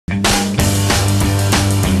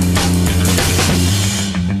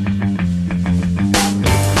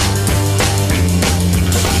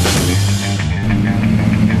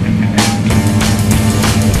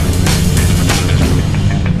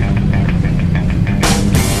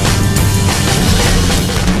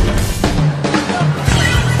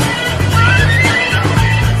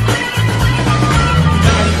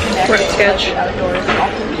sketch.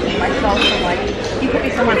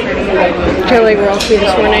 Allegra walked me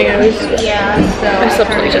this morning. I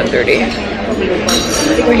slept till like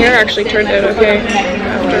 10:30. My hair actually turned out okay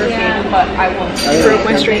after I broke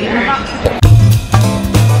my straightener.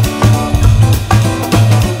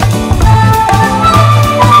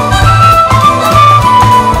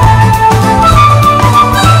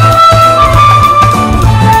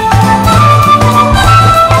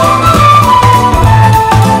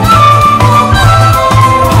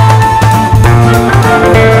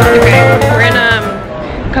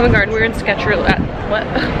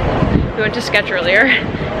 We went to sketch earlier.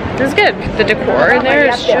 It was good. The decor in there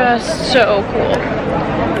is just so cool.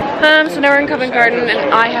 So now we're in Covent Garden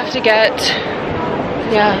and I have to get,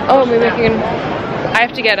 I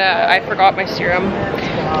have to get I forgot my serum.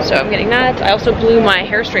 So I'm getting that. I also blew my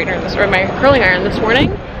hair straightener, or my curling iron this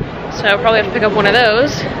morning. So I'll probably have to pick up one of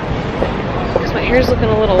those. Because my hair's looking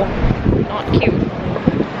a little not cute.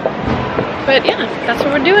 But yeah, that's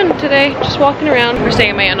what we're doing today. Just walking around. We're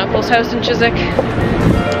staying at my aunt and uncle's house in Chiswick.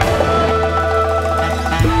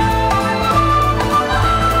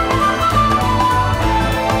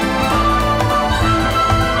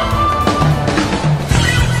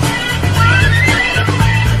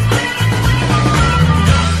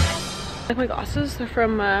 I like my glasses. They're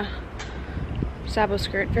from Sabo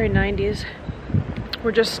Skirt, very 90s.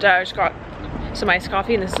 We're just got some iced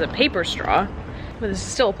coffee, and this is a paper straw, but this is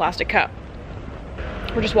still a plastic cup.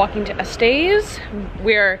 We're just walking to Estes.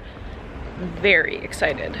 We're very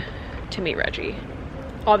excited to meet Reggie.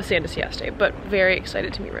 Obviously and to see Estes, but very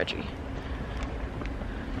excited to meet Reggie.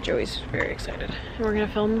 Joey's very excited. And we're gonna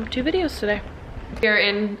film 2 videos today. We're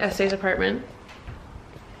in Estes' apartment.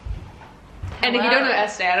 And if you don't know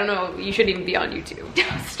Estes, I don't know, you shouldn't even be on YouTube.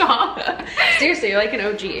 Stop. Seriously, you're like an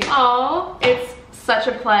OG. Oh, it's such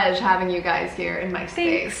a pleasure having you guys here in my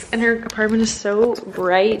space. And her apartment is so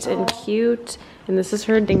bright and cute. And this is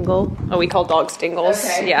her dingle. Oh, we call dogs dingles.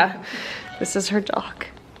 Okay. Yeah. This is her dog.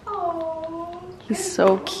 Oh. He's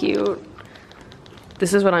so cute.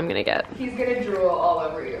 This is what I'm gonna get. He's gonna drool all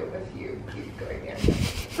over you if you keep going here.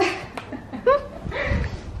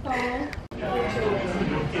 Oh.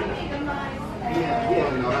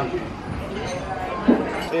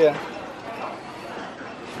 Yeah.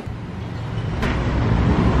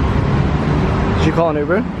 Did you call an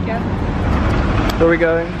Uber? Yeah. Where are we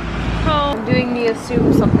going? Home. I'm doing the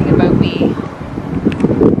assume something about me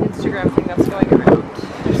Instagram thing that's going around.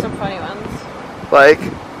 There's some funny ones. Like?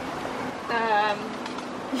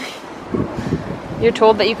 You're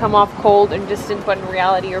told that you come off cold and distant, but in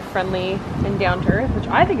reality you're friendly and down to earth, which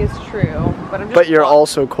I think is true. But I'm just. But you're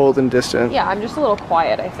also cold and distant. Yeah, I'm just a little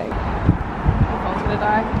quiet, I think. My phone's gonna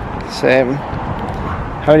die. Same.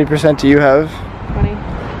 How many % do you have? 20.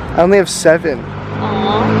 I only have 7.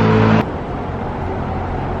 Aww.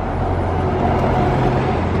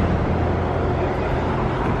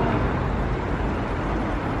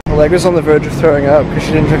 Allegra's on the verge of throwing up because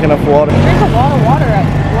she didn't drink enough water. I drank a lot of water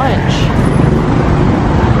at lunch.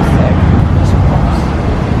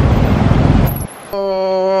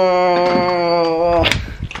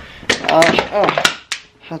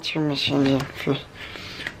 That's your machine.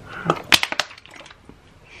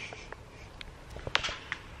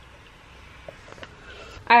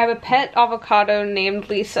 I have a pet avocado named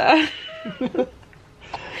Lisa.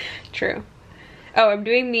 True. Oh, I'm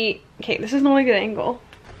doing the... Okay, this is not a good angle.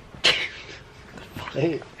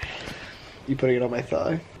 Hey, you putting it on my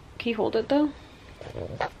thigh? Can you hold it though?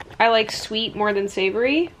 I like sweet more than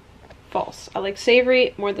savory. False. I like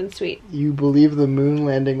savory more than sweet. You believe the moon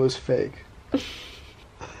landing was fake?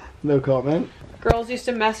 No comment. Girls used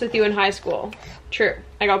to mess with you in high school. True.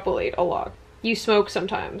 I got bullied a lot. You smoke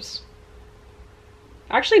sometimes.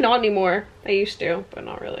 Actually not anymore. I used to, but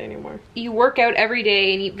not really anymore. You work out every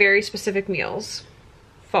day and eat very specific meals.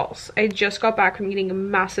 False. I just got back from eating a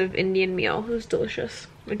massive Indian meal. It was delicious.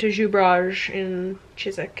 Went to Jubraj in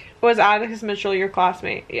Chiswick. Was Atticus Mitchell your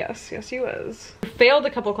classmate? Yes. Yes, he was. Failed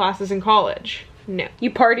a couple classes in college. No. You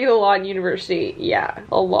partied a lot in university. Yeah,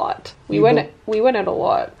 a lot. We went out a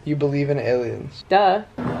lot. You believe in aliens? Duh.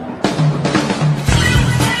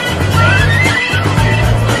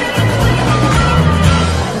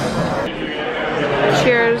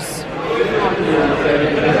 Cheers.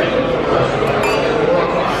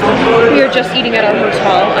 We are just eating at our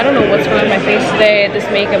hotel. I don't know what's wrong with my face today. This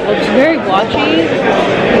makeup looks very blotchy.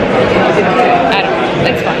 I don't know.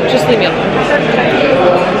 It's fine. Just leave me alone.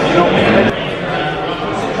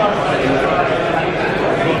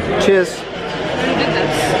 Cheers.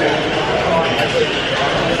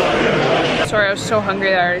 Sorry, I was so hungry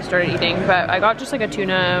that I already started eating, but I got just like a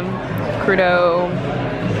tuna, crudo,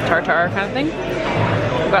 tartare kind of thing.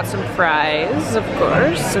 We got some fries, of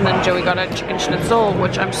course, and then Joey got a chicken schnitzel,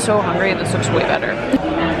 which I'm so hungry. This looks way better.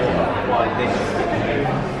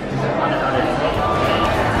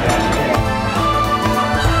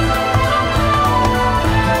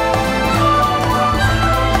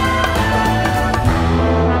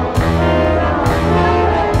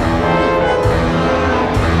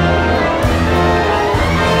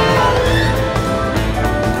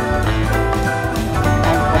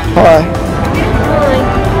 Hi.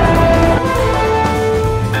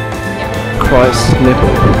 Christ's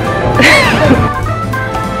nipple.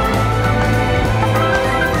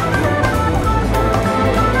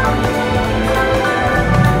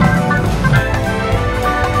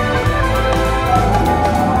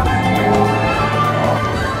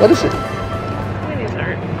 What is it? These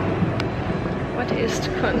aren't. What is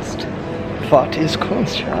Kunst? What is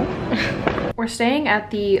Kunst, ja? We're staying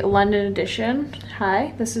at the London edition.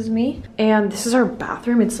 Hi, this is me. And this is our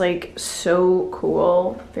bathroom. It's like so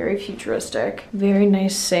cool, very futuristic. Very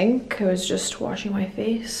nice sink. I was just washing my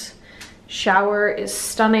face. Shower is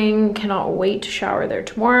stunning. Cannot wait to shower there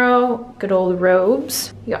tomorrow. Good old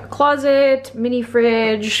robes. You got a closet, mini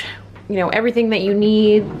fridge, you know, everything that you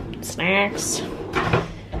need, snacks.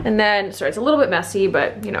 And then, sorry, it's a little bit messy,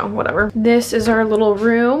 but you know, whatever. This is our little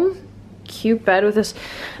room. Cute bed with this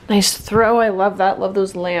nice throw. I love that. Love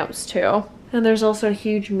those lamps too. And there's also a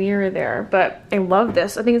huge mirror there, but I love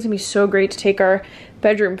this. I think it's gonna be so great to take our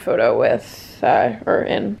bedroom photo with, or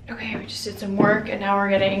in. Okay, we just did some work and now we're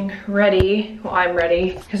getting ready. Well, I'm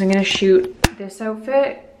ready because I'm gonna shoot this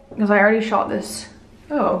outfit because I already shot this.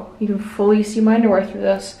 Oh, you can fully see my underwear through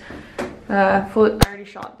this. I already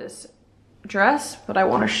shot this dress, but I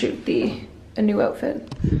want to shoot a new outfit.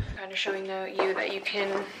 Kind of showing you that you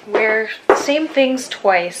can wear the same things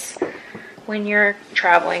twice when you're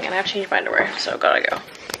traveling, and I have to change my underwear, so gotta go.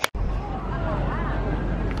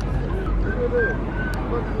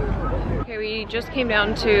 Okay, we just came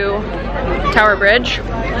down to Tower Bridge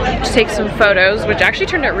to take some photos, which actually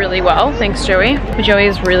turned out really well, thanks Joey. Joey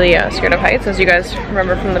is really scared of heights, as you guys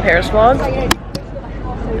remember from the Paris vlog.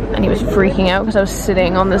 And he was freaking out because I was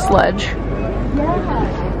sitting on this ledge.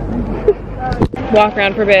 Walk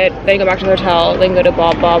around for a bit, then go back to the hotel, then go to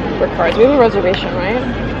Bob for cars. We have a reservation,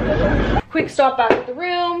 right? Quick stop back at the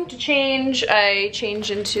room to change. I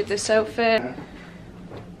changed into this outfit.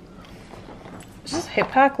 Does this hip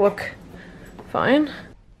pack look fine?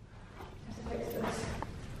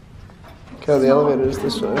 Okay, the elevator is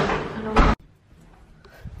this way.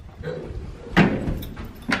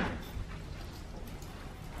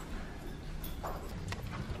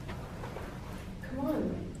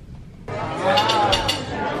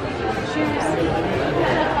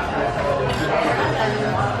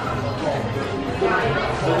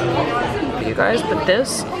 You guys, but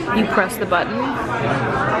this, you press the button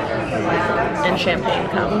and champagne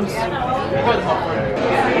comes.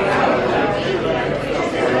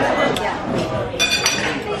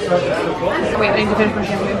 Wait, I need to finish my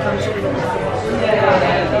champagne first.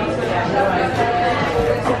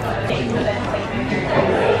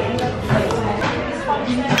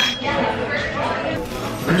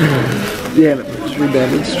 Damn it, it's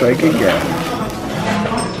rebanded strike again.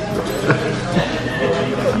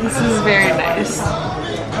 This is very nice.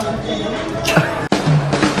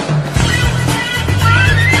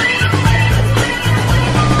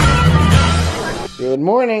 Good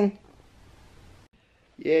morning.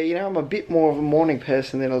 Yeah, you know, I'm a bit more of a morning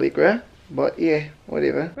person than Allegra, but yeah,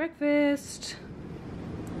 whatever. Breakfast.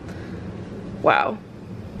 Wow.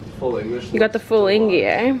 Full English. You got the full Engie,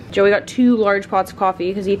 eh? Joey got 2 large pots of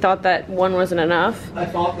coffee because he thought that one wasn't enough. I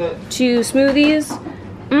thought that. 2 smoothies.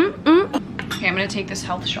 Okay, I'm gonna take this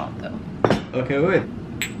health shot though. Okay, wait.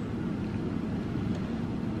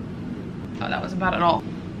 Oh, that wasn't bad at all.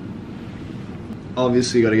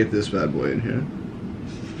 Obviously, you gotta get this bad boy in here.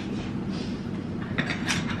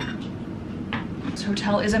 This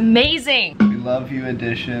hotel is amazing. We love you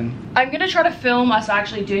edition. I'm gonna try to film us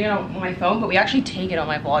actually doing it on my phone, but we actually take it on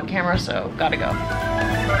my vlog camera, so gotta go.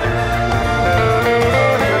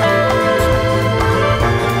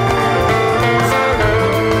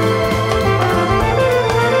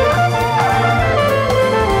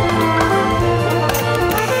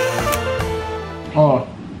 Oh,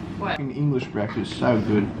 What? English breakfast, so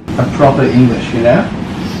good. A proper English, you know?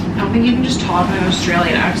 I don't think you can just talk in an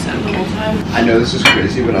Australian accent the whole time. I know this is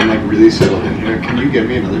crazy, but I'm like really settled in here. Can you get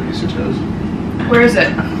me another piece of toast? Where is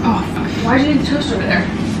it? Oh, fuck. Why did you need the toast over there?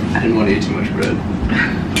 I didn't want to eat too much bread.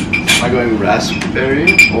 Am I going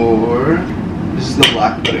raspberry or this is the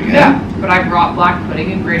black pudding? Yeah, but I brought black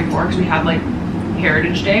pudding in grade 4 because we had like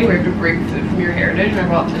Heritage Day where you have to bring food from your heritage, and I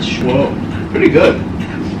brought this shit. Whoa, pretty good. I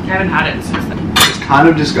haven't had it since then. It's kind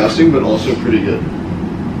of disgusting, but also pretty good.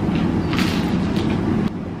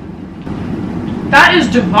 That is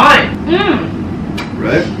divine.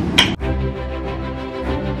 Right?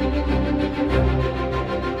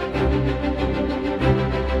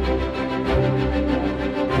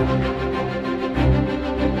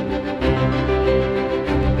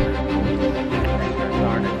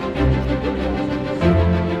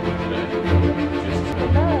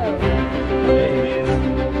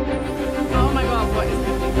 Oh my god, what is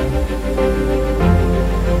this?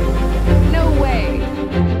 No way.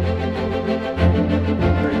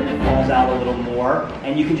 It falls out a little more,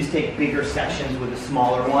 and you can just take bigger sections with a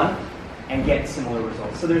smaller one and get similar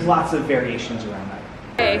results. So there's lots of variations around that.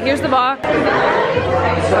 Okay, here's the box.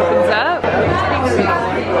 This opens up.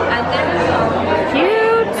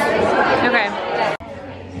 Cute. Okay.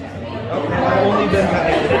 I've only been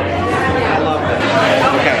having it. I love it.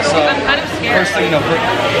 Okay, so I'm kind of scared. first thing, let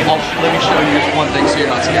me show you just one thing so you're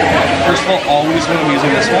not scared. First of all, always when I'm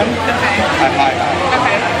using this one, I hide that.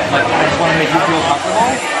 Okay. Like, I just want to make you feel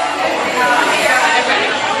comfortable.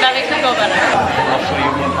 That makes me feel better. I'll show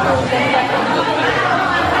you one first.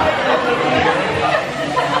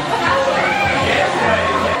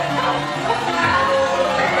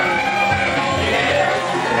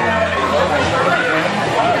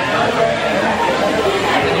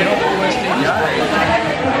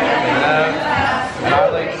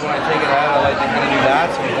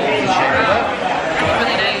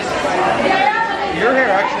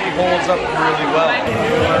 Holds up really well.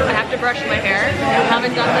 I have to brush my hair. I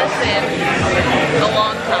haven't done this in a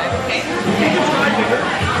long time, okay?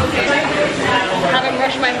 I haven't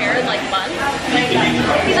brushed my hair in like months.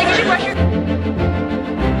 He's like, you should brush your...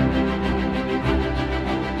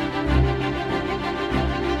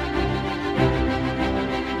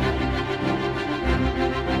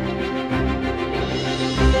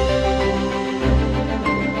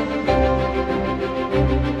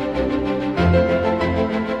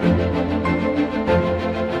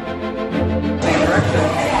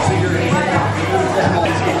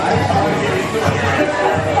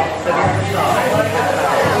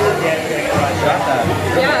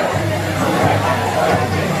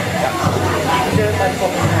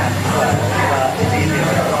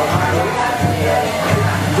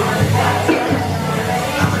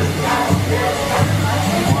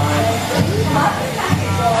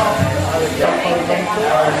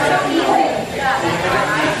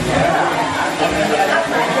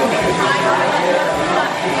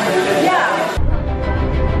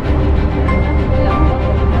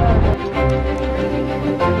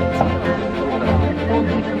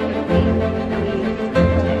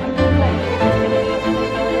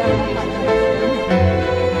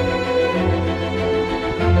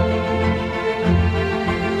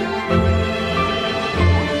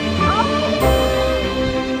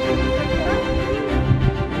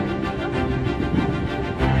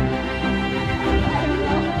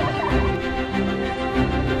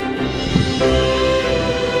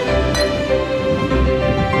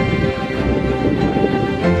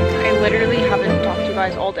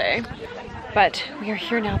 all day, but we are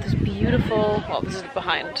here now at this beautiful, well, this is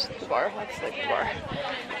behind the bar, that's like the bar,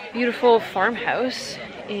 beautiful farmhouse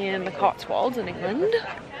in the Cotswolds in England.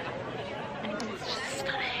 And it's just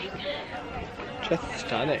stunning. Just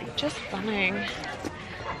stunning. Just stunning.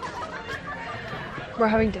 We're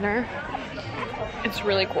having dinner. It's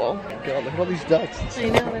really cool. God, look at all these ducks. I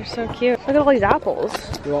know, they're so cute. Look at all these apples.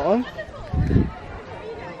 You want one?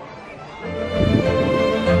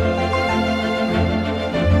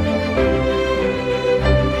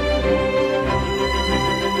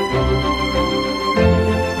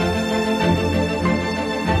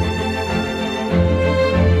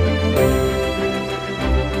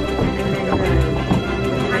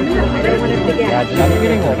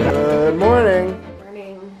 Good morning.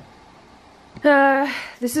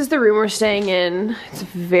 This is the room we're staying in. It's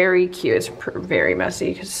very cute. It's very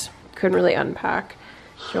messy because couldn't really unpack.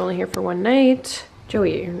 You're only here for one night.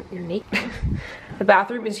 Joey, you're naked. The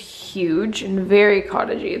bathroom is huge and very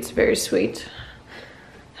cottagey. It's very sweet.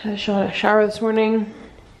 Had a shower this morning.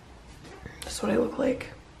 That's what I look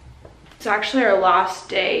like. It's actually our last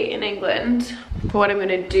day in England. But what I'm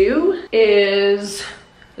gonna do is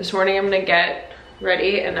this morning I'm gonna get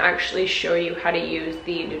ready and actually show you how to use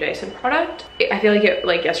the new Dyson product. I feel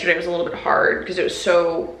like yesterday was a little bit hard because it was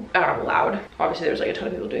so loud. Obviously there was like a ton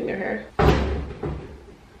of people doing their hair.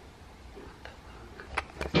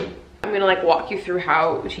 I'm gonna like walk you through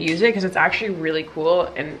how to use it because it's actually really cool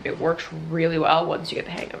and it works really well once you get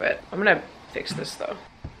the hang of it. I'm gonna fix this though.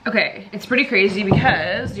 Okay, it's pretty crazy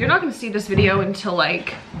because you're not gonna see this video until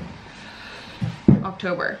like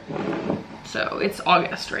October. So it's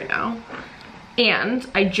August right now. And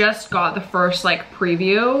I just got the first like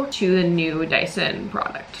preview to the new Dyson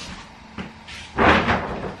product.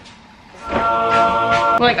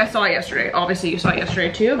 Like I saw it yesterday. Obviously you saw it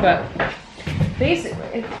yesterday too, but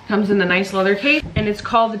basically it comes in the nice leather case and it's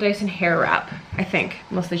called the Dyson AirWrap, I think,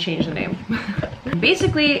 unless they change the name.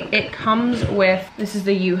 Basically it comes with, this is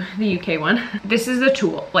the UK one. This is the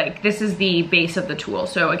tool, like this is the base of the tool.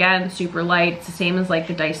 So again, super light. It's the same as like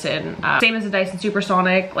the Dyson, same as the Dyson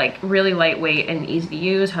Supersonic, like really lightweight and easy to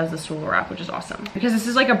use, has the swivel wrap, which is awesome. Because this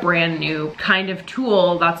is like a brand new kind of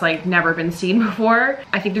tool that's like never been seen before.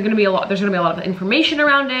 I think there's gonna be a lot of information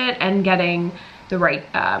around it and getting the right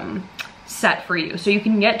set for you. So you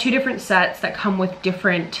can get 2 different sets that come with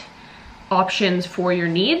different options for your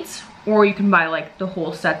needs, or you can buy like the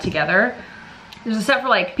whole set together. There's a set for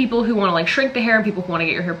like people who want to like shrink the hair and people who want to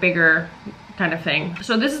get your hair bigger kind of thing.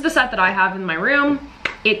 So this is the set that I have in my room.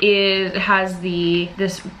 It has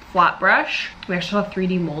this flat brush. We actually have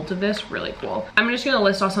 3D molds of this, really cool. I'm just gonna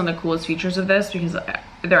list off some of the coolest features of this because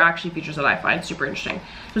they're actually features that I find super interesting.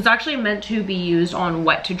 So it's actually meant to be used on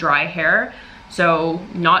wet to dry hair. So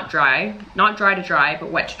not dry to dry, but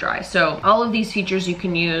wet to dry. So all of these features you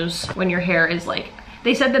can use when your hair is like,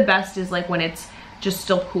 they said the best is like when it's just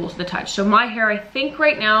still cool to the touch. So my hair, I think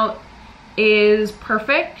right now is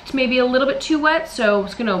perfect, maybe a little bit too wet. So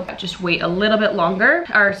it's gonna just wait a little bit longer,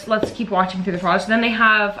 or let's keep watching through the process. Then they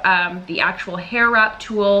have the actual hair wrap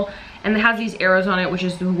tool, and it has these arrows on it, which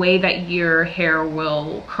is the way that your hair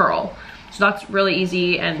will curl. So that's really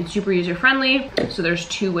easy and super user friendly. So there's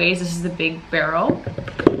 2 ways. This is the big barrel,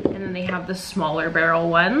 and then they have the smaller barrel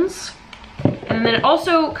ones. And then it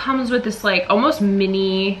also comes with this like almost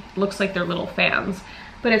mini, looks like they're little fans,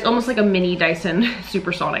 but it's almost like a mini Dyson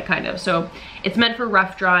Supersonic kind of. So it's meant for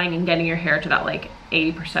rough drying and getting your hair to that like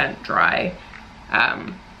 80% dry,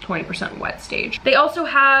 20% wet stage. They also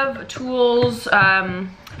have tools.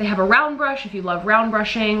 They have a round brush if you love round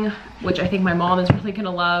brushing, which I think my mom is really gonna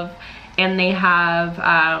love. And they have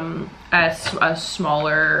a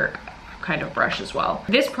smaller kind of brush as well.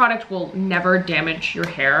 This product will never damage your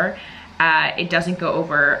hair. It doesn't go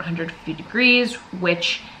over 150 degrees,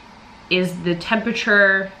 which is the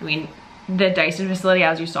temperature. I mean, the Dyson facility,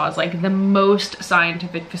 as you saw, is like the most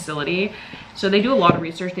scientific facility. So they do a lot of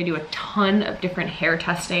research. They do a ton of different hair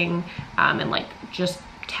testing and like just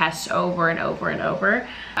tests over and over and over.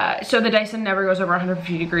 So the Dyson never goes over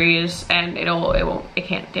 150 degrees and it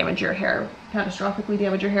can't damage your hair, catastrophically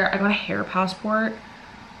damage your hair. I got a hair passport.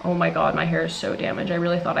 Oh my God, my hair is so damaged. I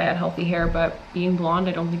really thought I had healthy hair, but being blonde,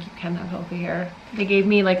 I don't think you can have healthy hair. They gave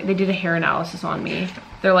me like, they did a hair analysis on me.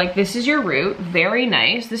 They're like, this is your root, very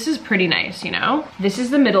nice. This is pretty nice, you know? This is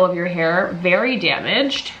the middle of your hair, very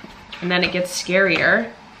damaged. And then it gets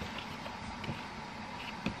scarier.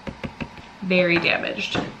 Very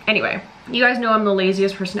damaged. Anyway, you guys know I'm the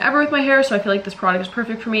laziest person ever with my hair, so I feel like this product is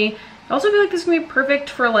perfect for me. I also feel like this is gonna be perfect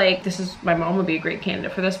for like, my mom would be a great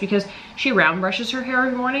candidate for this because she round brushes her hair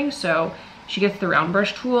every morning, so she gets the round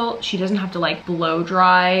brush tool. She doesn't have to like blow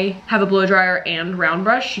dry, have a blow dryer and round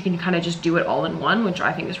brush. She can kind of just do it all in one, which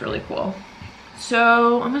I think is really cool.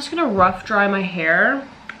 So I'm just gonna rough dry my hair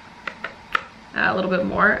a little bit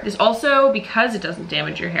more. This also, because it doesn't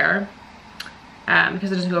damage your hair,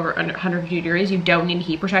 because it doesn't go over 150 degrees, you don't need a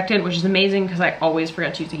heat protectant, which is amazing because I always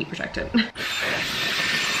forget to use a heat protectant.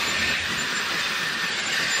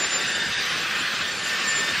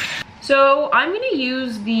 So I'm gonna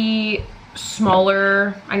use the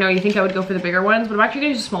smaller, I know you think I would go for the bigger ones, but I'm actually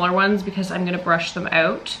gonna use the smaller ones because I'm gonna brush them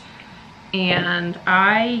out. And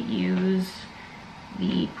I use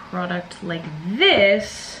the product like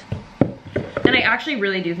this. And I actually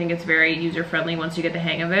really do think it's very user-friendly once you get the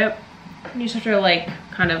hang of it. You just have to like,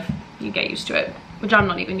 kind of, you get used to it, which I'm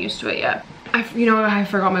not even used to it yet. You know, I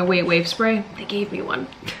forgot my wave spray. They gave me one.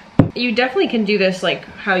 You definitely can do this like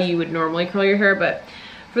how you would normally curl your hair, but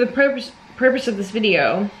for the purpose of this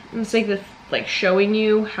video, it's like showing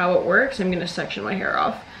you how it works. I'm gonna section my hair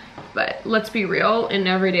off, but let's be real, in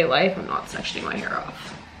everyday life, I'm not sectioning my hair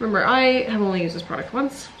off. Remember, I have only used this product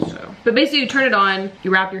once, so. But basically you turn it on,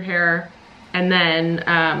 you wrap your hair, and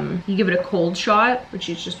then you give it a cold shot, which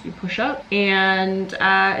is just you push up, and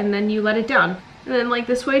then you let it down. And then like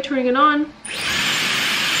this way, turning it on, it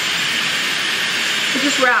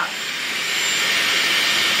just wraps.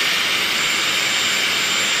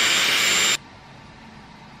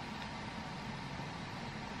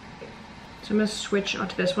 So I'm gonna switch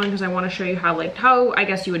onto this one because I want to show you how I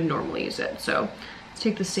guess you would normally use it. So let's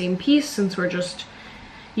take the same piece since we're just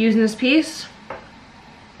using this piece.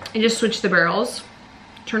 and just switch the barrels.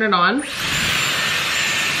 Turn it on.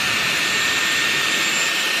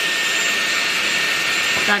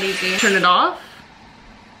 That easy. Turn it off.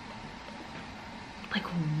 Like,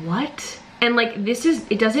 what? And like, this is,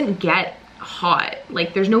 it doesn't get hot.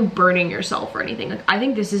 Like, there's no burning yourself or anything. Like, I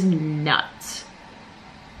think this is nuts.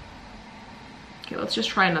 Okay, let's just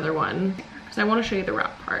try another one because I want to show you the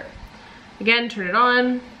wrap part. Again, turn it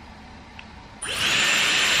on.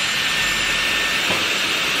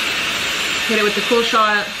 Hit it with the cool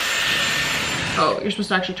shot. Oh, you're supposed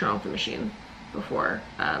to actually turn off the machine before.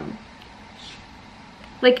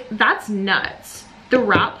 Like, that's nuts. The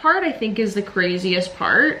wrap part, I think, is the craziest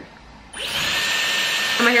part.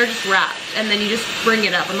 And my hair just wrapped, and then you just bring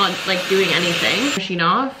it up. I'm not like doing anything. Machine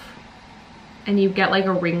off, and you get like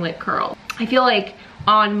a ringlet curl. I feel like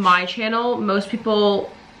on my channel, most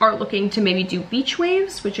people are looking to maybe do beach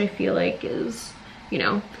waves, which I feel like is, you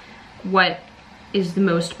know, what is the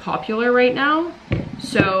most popular right now.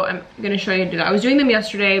 So I'm gonna show you how to do that. I was doing them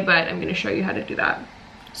yesterday, but I'm gonna show you how to do that.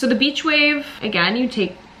 So the beach wave, again, you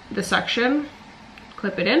take the section,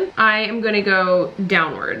 clip it in. I am gonna go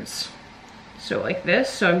downwards. So like this,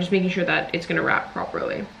 so I'm just making sure that it's gonna wrap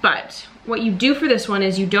properly. But what you do for this one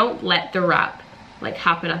is you don't let the wrap like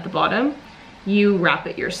happen at the bottom. You wrap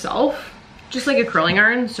it yourself, just like a curling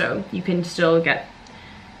iron, so you can still get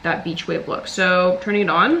that beach wave look. So turning it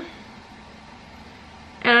on.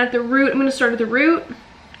 And at the root, I'm gonna start at the root.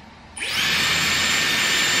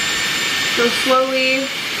 Go slowly,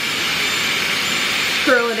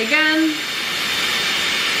 curl it again.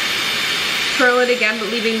 Curl it again,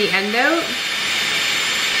 but leaving the end out.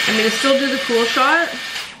 I'm gonna still do the cool shot.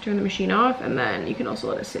 Turn the machine off, and then you can also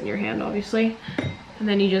let it sit in your hand, obviously. And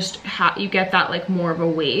then you just you get that like more of a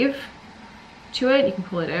wave to it. You can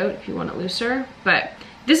pull it out if you want it looser, but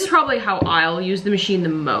this is probably how I'll use the machine the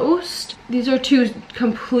most. These are two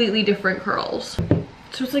completely different curls.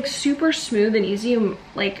 So it's like super smooth and easy. And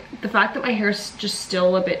like the fact that my hair is just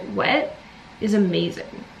still a bit wet is amazing.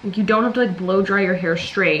 Like, you don't have to like blow dry your hair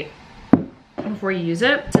straight before you use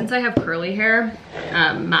it. Since I have curly hair,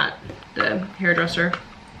 Matt, the hairdresser,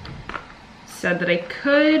 said that I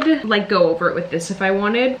could like go over it with this if I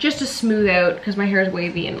wanted, just to smooth out, because my hair is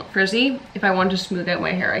wavy and frizzy. If I wanted to smooth out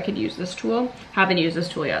my hair, I could use this tool. Haven't used this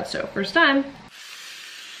tool yet, so first time.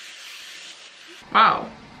 Wow.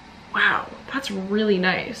 Wow, that's really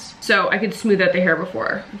nice. So I could smooth out the hair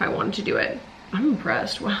before if I wanted to do it. I'm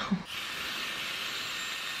impressed, wow.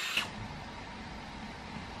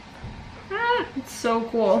 Ah, it's so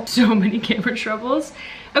cool. So many camera troubles.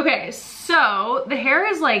 Okay, so the hair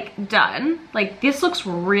is like done. Like, this looks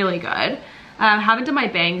really good. I haven't done my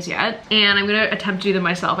bangs yet, and I'm gonna attempt to do them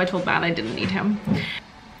myself. I told Matt I didn't need him.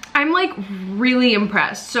 I'm like really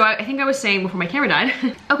impressed. So I think I was saying before my camera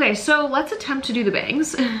died. Okay, so let's attempt to do the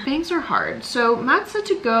bangs. Bangs are hard. So Matt said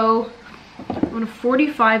to go on a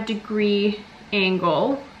 45-degree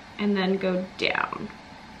angle and then go down.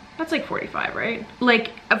 That's like 45, right?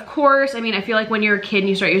 Like, of course, I mean, I feel like when you're a kid and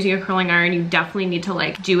you start using a curling iron, you definitely need to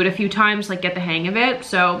like do it a few times, like get the hang of it.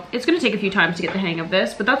 So it's gonna take a few times to get the hang of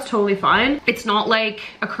this, but that's totally fine. It's not like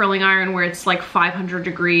a curling iron where it's like 500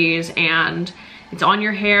 degrees and it's on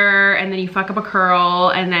your hair and then you fuck up a curl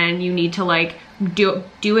and then you need to like do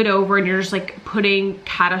it over and you're just like putting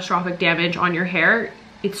catastrophic damage on your hair.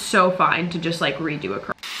 It's so fine to just like redo a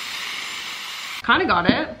curl. Kind of got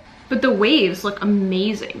it. But the waves look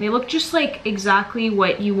amazing. They look just like exactly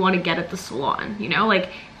what you want to get at the salon, you know, like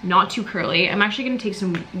not too curly. I'm actually gonna take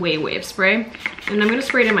some wave spray and I'm gonna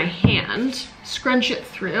spray it in my hand, scrunch it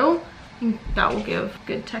through, and that will give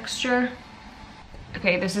good texture.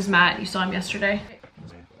 Okay, this is Matt, you saw him yesterday.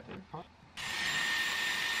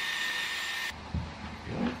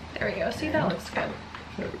 There we go, see, that looks good.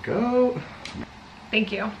 There we go.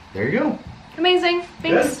 Thank you. There you go. Amazing,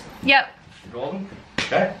 thanks. Good? Yep. Golden?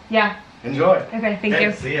 Okay. Yeah. Enjoy. Okay, thank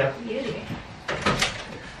you. See ya.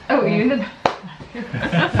 Oh, you in the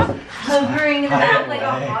hovering in the back like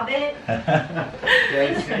a hobbit.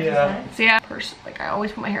 Okay, see ya. See, yeah, like I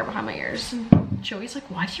always put my hair behind my ears. And Joey's like,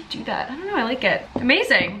 why do you do that? I don't know, I like it.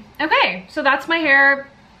 Amazing. Okay, so that's my hair.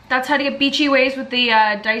 That's how to get beachy waves with the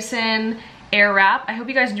DYSON AIRWRAP. I hope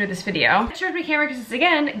you guys enjoyed this video. I charged my camera because it's,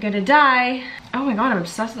 again, gonna die. Oh my god, I'm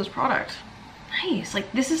obsessed with this product. Nice,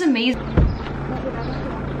 like this is amazing.